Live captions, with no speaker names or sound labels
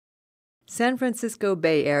San Francisco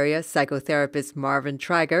Bay Area psychotherapist Marvin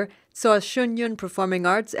Treiger saw Shen Yun Performing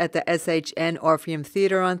Arts at the SHN Orpheum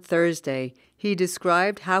Theatre on Thursday. He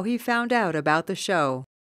described how he found out about the show.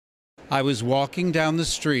 I was walking down the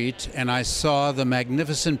street and I saw the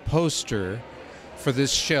magnificent poster for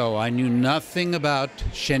this show. I knew nothing about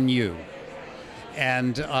Shen Yun.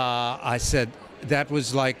 And I said that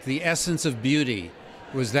was like the essence of beauty,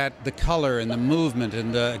 was that the color and the movement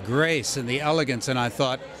and the grace and the elegance. And I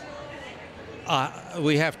thought,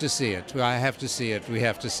 we have to see it. I have to see it. We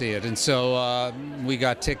have to see it. And so we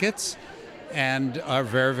got tickets and are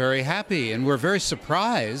very, very happy. And we're very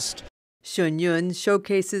surprised. Shen Yun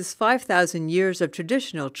showcases 5,000 years of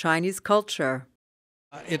traditional Chinese culture.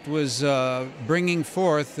 It was bringing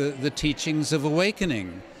forth the teachings of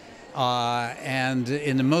awakening, and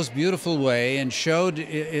in the most beautiful way, and showed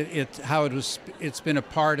how it's been a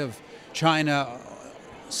part of China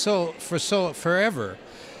forever.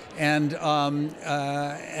 And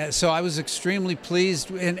so I was extremely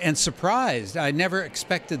pleased and surprised. I never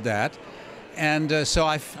expected that. And so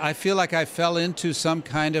I feel like I fell into some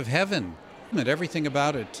kind of heaven. Everything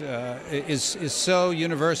about it is so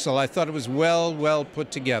universal. I thought it was well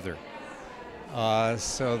put together.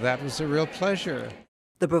 So that was a real pleasure.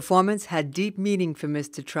 The performance had deep meaning for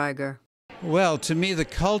Mr. Treiger. Well, to me, the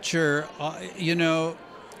culture,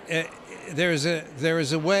 there is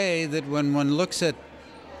a way that when one looks at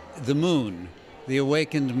the moon, the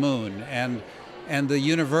awakened moon, and the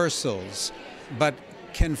universals, but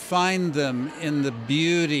can find them in the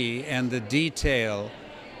beauty and the detail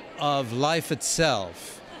of life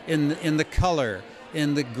itself, in the color,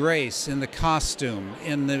 in the grace, in the costume,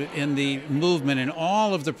 in the movement, in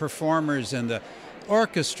all of the performers and the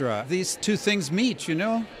orchestra. These two things meet,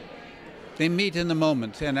 They meet in the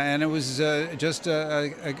moment, and it was just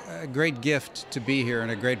a great gift to be here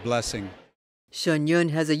and a great blessing. Shen Yun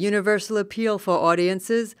has a universal appeal for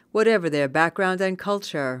audiences, whatever their background and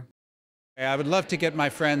culture. I would love to get my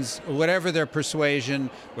friends, whatever their persuasion,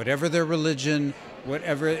 whatever their religion,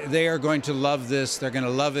 whatever, they are going to love this. They're going to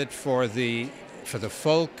love it for the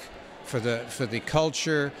folk, for the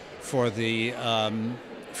culture, for the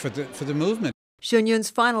movement. Shen Yun's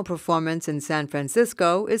final performance in San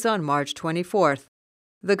Francisco is on March 24th.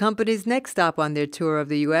 The company's next stop on their tour of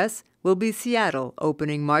the U.S. will be Seattle,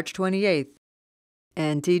 opening March 28th.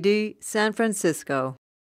 NTD, San Francisco.